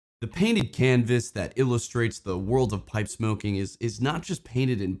The painted canvas that illustrates the world of pipe smoking is not just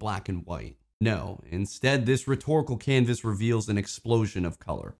painted in black and white. No, instead, this rhetorical canvas reveals an explosion of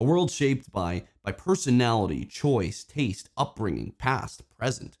color. A world shaped by personality, choice, taste, upbringing, past,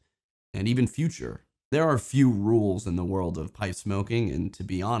 present, and even future. There are few rules in the world of pipe smoking, and to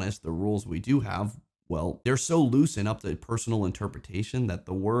be honest, the rules we do have, well, they're so loose and up to personal interpretation that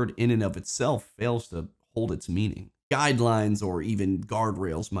the word in and of itself fails to hold its meaning. Guidelines or even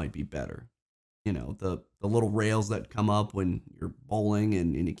guardrails might be better. You know, the little rails that come up when you're bowling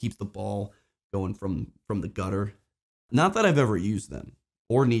and it keeps the ball going from the gutter. Not that I've ever used them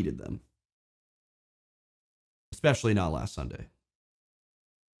or needed them. Especially not last Sunday.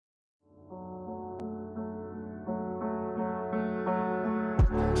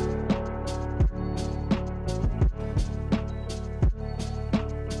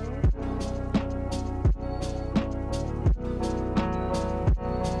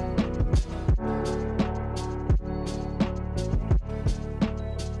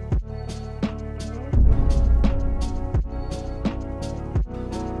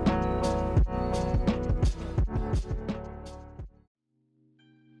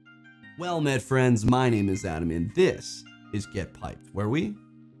 Well met friends, my name is Adam and this is Get Piped, where we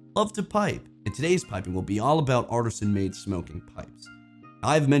love to pipe. And today's piping will be all about artisan made smoking pipes.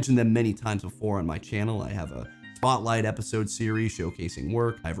 I've mentioned them many times before on my channel. I have a spotlight episode series showcasing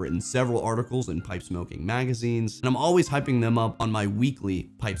work. I've written several articles in pipe smoking magazines, and I'm always hyping them up on my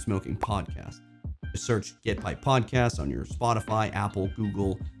weekly pipe smoking podcast. Just search Get Pipe Podcast on your Spotify, Apple,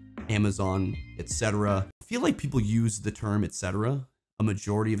 Google, Amazon, etc. I feel like people use the term etc. a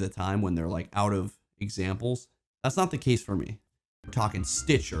majority of the time when they're like out of examples. That's not the case for me. We're talking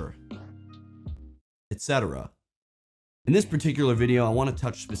Stitcher, etc. In this particular video, I want to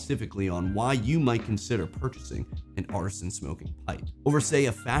touch specifically on why you might consider purchasing an artisan smoking pipe over, say,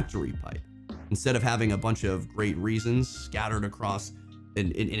 a factory pipe. Instead of having a bunch of great reasons scattered across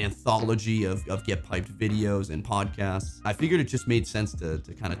an anthology of Get Piped videos and podcasts, I figured it just made sense to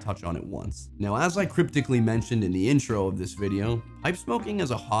kind of touch on it once. Now, as I cryptically mentioned in the intro of this video, pipe smoking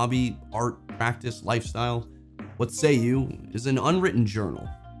as a hobby, art, practice, lifestyle, what say you, is an unwritten journal.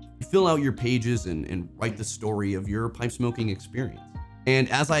 You fill out your pages and write the story of your pipe smoking experience. And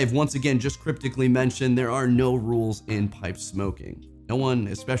as I have once again just cryptically mentioned, there are no rules in pipe smoking. No one,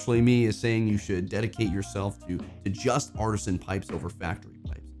 especially me, is saying you should dedicate yourself to just artisan pipes over factory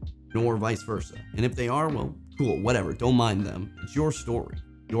pipes, nor vice versa. And if they are, well, cool, whatever, don't mind them. It's your story,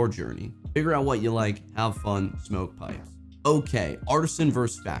 your journey. Figure out what you like, have fun, smoke pipes. Okay, artisan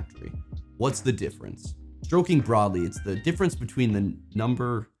versus factory. What's the difference? Stroking broadly, it's the difference between the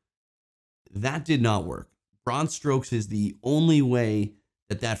number. That did not work. Broad strokes is the only way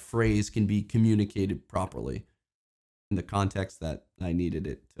that phrase can be communicated properly in the context that I needed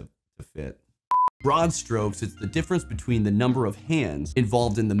it to fit. Broad strokes, it's the difference between the number of hands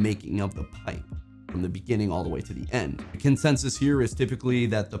involved in the making of the pipe, from the beginning all the way to the end. The consensus here is typically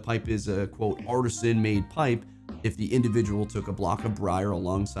that the pipe is a, quote, artisan-made pipe if the individual took a block of briar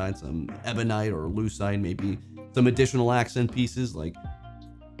alongside some ebonite or lucite, maybe some additional accent pieces like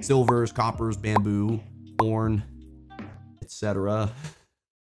silvers, coppers, bamboo, thorn, etc.,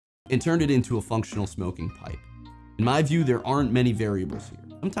 and turned it into a functional smoking pipe. In my view, there aren't many variables here.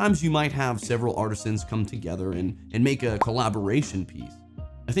 Sometimes you might have several artisans come together and make a collaboration piece.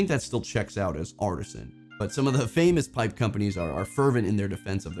 I think that still checks out as artisan. But some of the famous pipe companies are fervent in their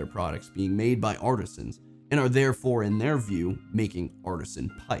defense of their products being made by artisans and are therefore, in their view, making artisan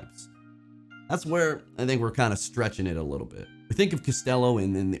pipes. That's where I think we're kind of stretching it a little bit. We think of Costello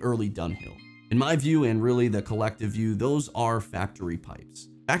and then the early Dunhill. In my view, and really the collective view, those are factory pipes.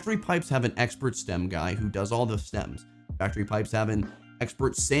 Factory pipes have an expert stem guy who does all the stems. Factory pipes have an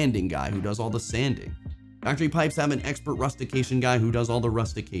expert sanding guy who does all the sanding. Factory pipes have an expert rustication guy who does all the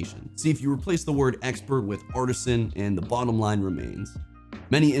rustication. See, if you replace the word expert with artisan and the bottom line remains,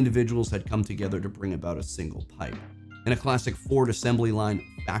 many individuals had come together to bring about a single pipe in a classic Ford assembly line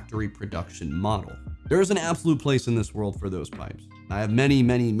factory production model. There is an absolute place in this world for those pipes. I have many,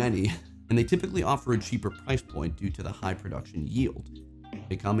 and they typically offer a cheaper price point due to the high production yield.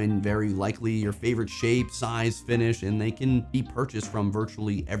 They come in very likely your favorite shape, size, finish, and they can be purchased from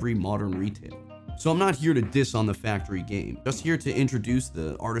virtually every modern retailer. So I'm not here to diss on the factory game, just here to introduce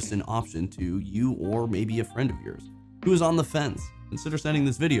the artisan option to you or maybe a friend of yours who is on the fence. Consider sending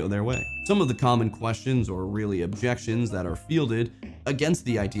this video their way. Some of the common questions or really objections that are fielded against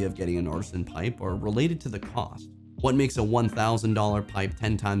the idea of getting an artisan pipe are related to the cost. What makes a $1,000 pipe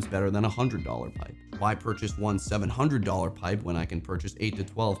 10 times better than a $100 pipe? Why purchase one $700 pipe when I can purchase 8 to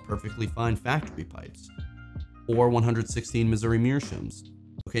 12 perfectly fine factory pipes? Or 116 Missouri meerschaums?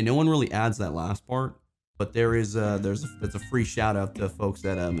 Okay, no one really adds that last part, but there's a free shout out to folks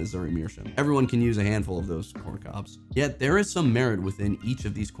at Missouri Meerschaum. Everyone can use a handful of those corn cobs. Yet there is some merit within each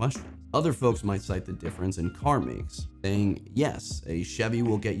of these questions. Other folks might cite the difference in car makes, saying, yes, a Chevy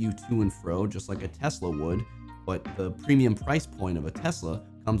will get you to and fro just like a Tesla would, but the premium price point of a Tesla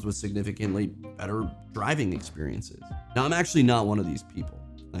comes with significantly better driving experiences. Now, I'm actually not one of these people.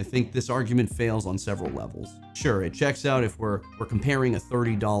 I think this argument fails on several levels. Sure, it checks out if we're comparing a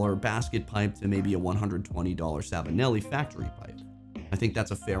 $30 basket pipe to maybe a $120 Savinelli factory pipe. I think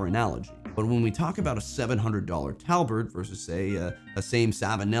that's a fair analogy. But when we talk about a $700 Talbert versus, say, a same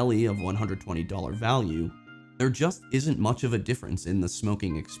Savinelli of $120 value, there just isn't much of a difference in the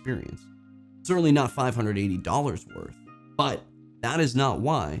smoking experience. Certainly not $580 worth, but that is not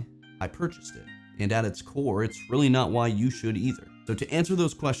why I purchased it. And at its core, it's really not why you should either. So to answer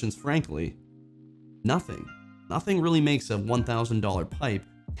those questions frankly, nothing. Nothing really makes a $1,000 pipe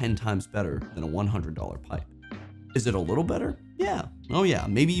 10 times better than a $100 pipe. Is it a little better? Yeah. Oh yeah,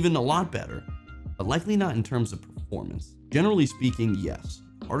 maybe even a lot better, but likely not in terms of performance. Generally speaking, yes.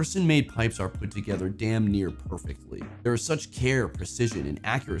 Artisan-made pipes are put together damn near perfectly. There is such care, precision, and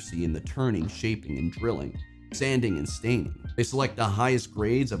accuracy in the turning, shaping, and drilling, sanding, and staining. They select the highest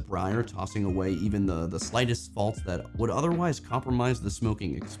grades of briar, tossing away even the slightest faults that would otherwise compromise the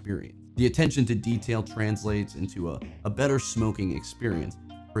smoking experience. The attention to detail translates into a better smoking experience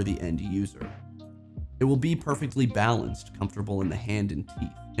for the end user. It will be perfectly balanced, comfortable in the hand and teeth,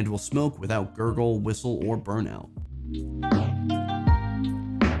 and will smoke without gurgle, whistle, or burnout.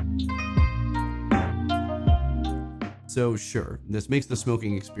 So sure, this makes the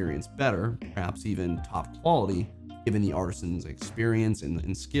smoking experience better, perhaps even top quality, given the artisan's experience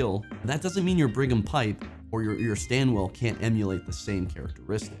and skill. But that doesn't mean your Brigham pipe or your Stanwell can't emulate the same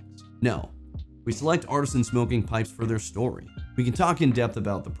characteristics. No, we select artisan smoking pipes for their story. We can talk in depth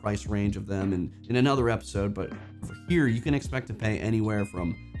about the price range of them in another episode, but for here, you can expect to pay anywhere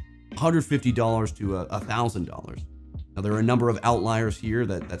from $150 to $1,000. Now, there are a number of outliers here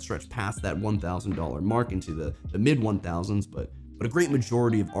that stretch past that $1,000 mark into the mid 1000s, but a great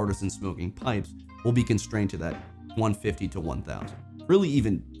majority of artisan smoking pipes will be constrained to that $150 to $1,000, really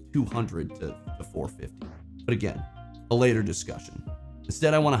even $200 to $450. But again, a later discussion.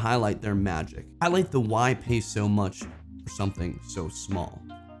 Instead, I want to highlight their magic, highlight the why pay so much for something so small,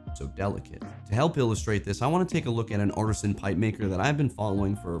 so delicate. To help illustrate this, I want to take a look at an artisan pipe maker that I've been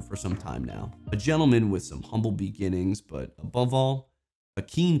following for some time now. A gentleman with some humble beginnings, but above all, a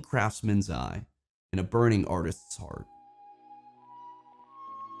keen craftsman's eye and a burning artist's heart.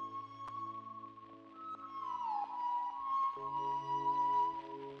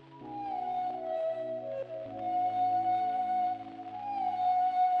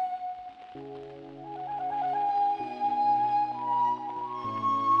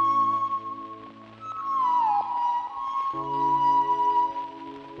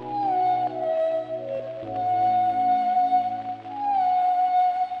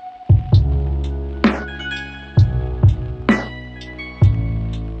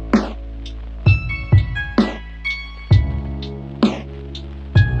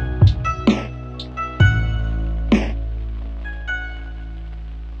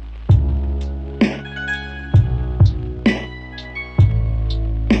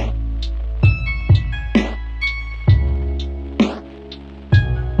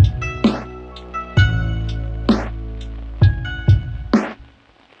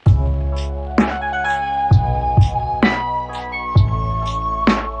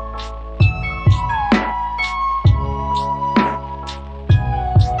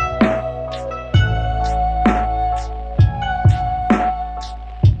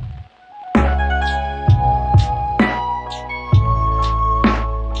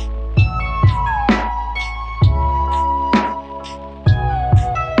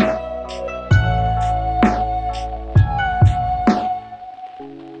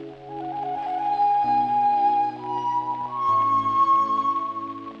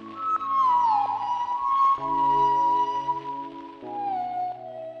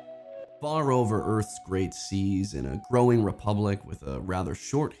 Far over Earth's great seas, in a growing republic with a rather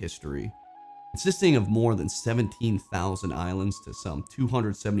short history, consisting of more than 17,000 islands to some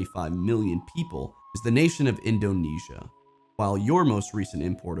 275 million people, is the nation of Indonesia. While your most recent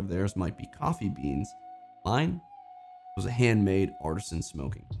import of theirs might be coffee beans, mine was a handmade artisan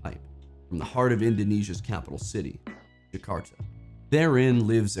smoking pipe from the heart of Indonesia's capital city, Jakarta. Therein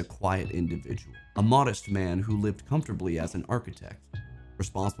lives a quiet individual, a modest man who lived comfortably as an architect,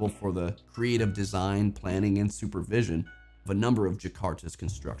 responsible for the creative design, planning, and supervision of a number of Jakarta's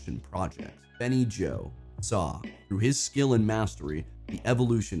construction projects. Benny Joe saw, through his skill and mastery, the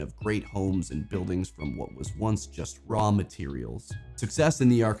evolution of great homes and buildings from what was once just raw materials. Success in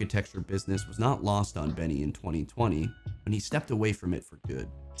the architecture business was not lost on Benny in 2020 when he stepped away from it for good.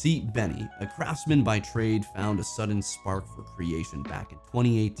 See, Benny, a craftsman by trade, found a sudden spark for creation back in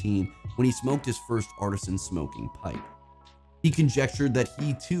 2018 when he smoked his first Artisan smoking pipe. He conjectured that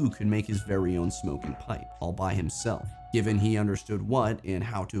he too could make his very own smoking pipe, all by himself, given he understood what and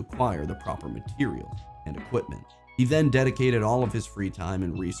how to acquire the proper materials and equipment. He then dedicated all of his free time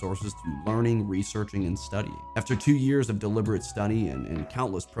and resources to learning, researching, and studying. After 2 years of deliberate study and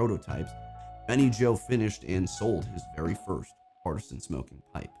countless prototypes, Benny Joe finished and sold his very first Artisan smoking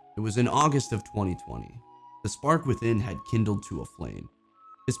pipe. It was in August of 2020. The spark within had kindled to a flame.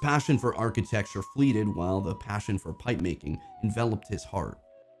 His passion for architecture fleeted while the passion for pipe making enveloped his heart.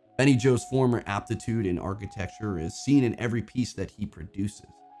 Benny Joe's former aptitude in architecture is seen in every piece that he produces.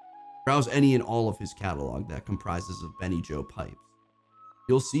 Browse any and all of his catalog that comprises of Benny Joe pipes.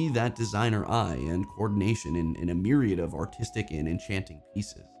 You'll see that designer eye and coordination in a myriad of artistic and enchanting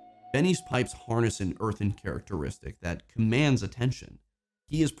pieces. Benny's pipes harness an earthen characteristic that commands attention.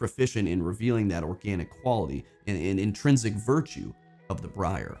 He is proficient in revealing that organic quality and intrinsic virtue of the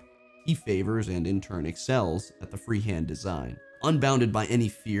briar. He favors and in turn excels at the freehand design. Unbounded by any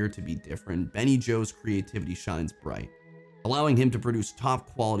fear to be different, Benny Joe's creativity shines bright, allowing him to produce top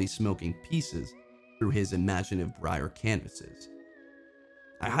quality smoking pieces through his imaginative briar canvases.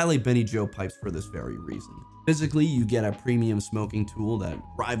 I highlight Benny Joe pipes for this very reason. Physically, you get a premium smoking tool that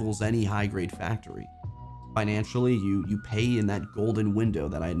rivals any high-grade factory. Financially, you pay in that golden window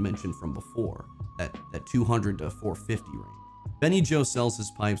that I had mentioned from before, that $200 to $450 range. Benny Joe sells his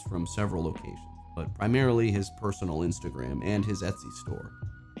pipes from several locations, but primarily his personal Instagram and his Etsy store,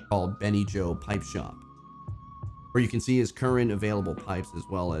 called Benny Joe Pipe Shop, where you can see his current available pipes as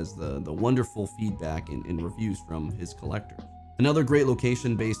well as the wonderful feedback and reviews from his collectors. Another great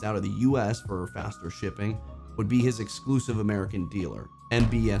location based out of the US for faster shipping would be his exclusive American dealer,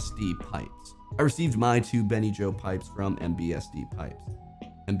 MBSD Pipes. I received my 2 Benny Joe pipes from MBSD Pipes.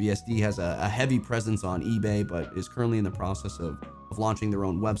 MBSD has a heavy presence on eBay, but is currently in the process of launching their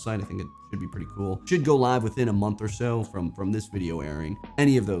own website. I think it should be pretty cool. Should go live within a month or so from this video airing.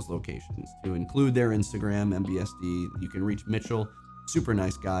 Any of those locations, to include their Instagram, MBSD. You can reach Mitchell, super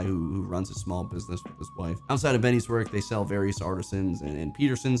nice guy who runs a small business with his wife. Outside of Benny's work, they sell various Artisans and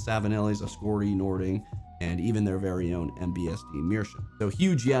Petersons, Savinellis, Ascorti, Nording, and even their very own MBSD Meerschaum. So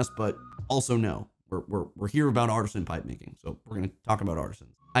huge yes, but also no. We're here about Artisan pipe making, so we're going to talk about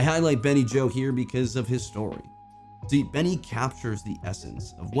Artisans. I highlight Benny Joe here because of his story. See, Benny captures the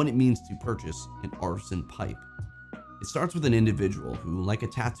essence of what it means to purchase an Artisan pipe. It starts with an individual who, like a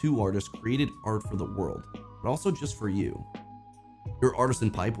tattoo artist, created art for the world, but also just for you. Your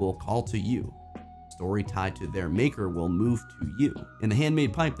Artisan pipe will call to you. The story tied to their maker will move to you, and the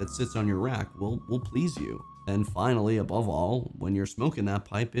handmade pipe that sits on your rack will please you. And finally, above all, when you're smoking that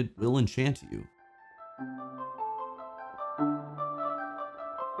pipe, it will enchant you.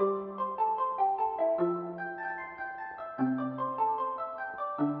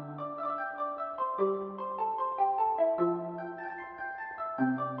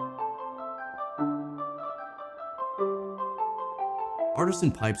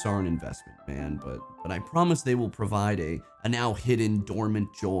 Artisan pipes are an investment, man, but I promise they will provide a now hidden, dormant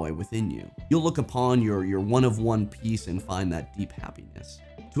joy within you. You'll look upon your one-of-one piece and find that deep happiness.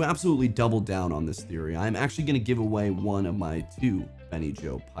 To absolutely double down on this theory, I'm actually going to give away one of my 2 Benny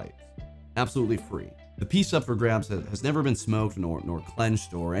Joe pipes, absolutely free. The piece up for grabs has never been smoked nor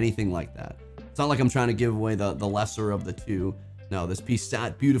clenched or anything like that. It's not like I'm trying to give away the lesser of the 2. No, this piece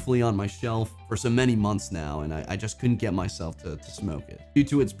sat beautifully on my shelf for so many months now, and I just couldn't get myself to smoke it. Due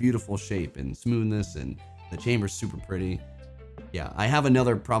to its beautiful shape and smoothness, and the chamber's super pretty. Yeah, I have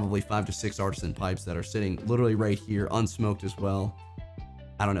another probably 5 to 6 Artisan pipes that are sitting literally right here, unsmoked as well.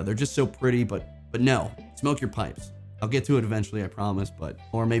 I don't know, they're just so pretty, but no, smoke your pipes. I'll get to it eventually, I promise,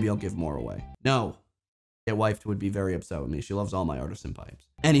 or maybe I'll give more away. No. My wife would be very upset with me. She loves all my Artisan pipes.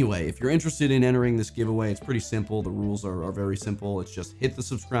 Anyway, if you're interested in entering this giveaway, it's pretty simple. The rules are very simple. It's just hit the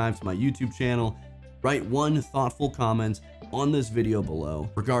subscribe to my YouTube channel, write one thoughtful comment on this video below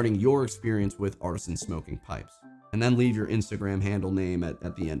regarding your experience with Artisan smoking pipes, and then leave your Instagram handle name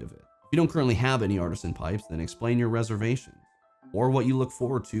at the end of it. If you don't currently have any Artisan pipes, then explain your reservations or what you look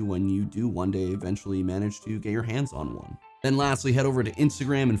forward to when you do one day eventually manage to get your hands on one. Then lastly, head over to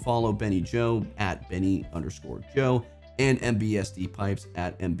Instagram and follow Benny Joe at Benny_Joe and MBSD Pipes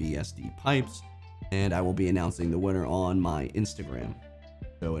at MBSD Pipes, and I will be announcing the winner on my Instagram.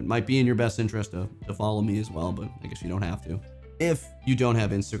 So it might be in your best interest to follow me as well, but I guess you don't have to. If you don't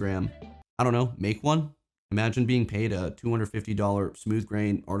have Instagram, I don't know, make one Imagine being paid a $250 smooth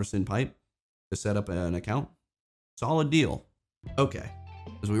grain Artisan pipe to set up an account. Solid deal. Okay,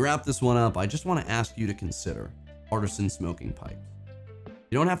 as we wrap this one up, I just want to ask you to consider Artisan smoking pipes.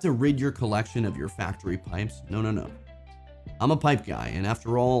 You don't have to rid your collection of your factory pipes. No, no, no. I'm a pipe guy, and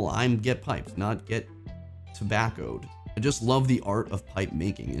after all, I'm get pipes, not get tobaccoed. I just love the art of pipe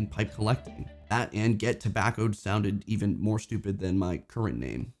making and pipe collecting. That and get tobaccoed sounded even more stupid than my current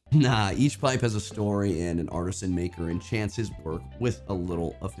name. Nah, each pipe has a story, and an artisan maker enchants his work with a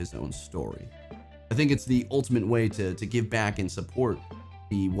little of his own story. I think it's the ultimate way to give back and support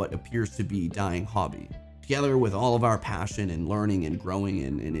what appears to be dying hobby. Together with all of our passion and learning and growing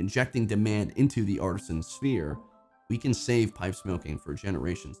and injecting demand into the artisan sphere, we can save pipe smoking for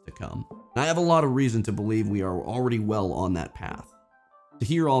generations to come. And I have a lot of reason to believe we are already well on that path. To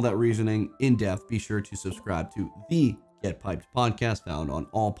hear all that reasoning in depth, be sure to subscribe to the Get Piped podcast, found on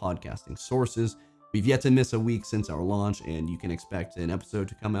all podcasting sources. We've yet to miss a week since our launch, and you can expect an episode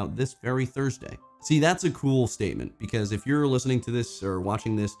to come out this very Thursday. See, that's a cool statement, because if you're listening to this or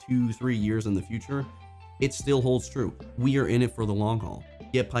watching this 2-3 years in the future, it still holds true. We are in it for the long haul.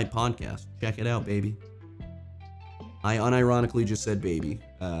 Get Piped podcast. Check it out, baby. I unironically just said baby.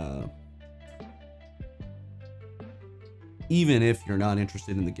 Even if you're not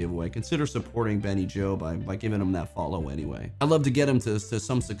interested in the giveaway, consider supporting Benny Joe by giving him that follow anyway. I'd love to get him to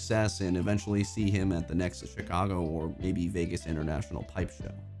some success and eventually see him at the next Chicago or maybe Vegas International Pipe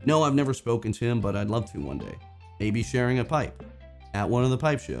Show. No, I've never spoken to him, but I'd love to one day. Maybe sharing a pipe at one of the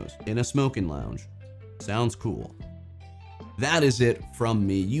pipe shows in a smoking lounge. Sounds cool. That is it from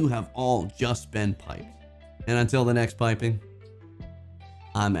me. You have all just been piped. And until the next piping,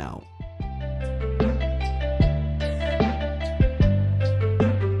 I'm out.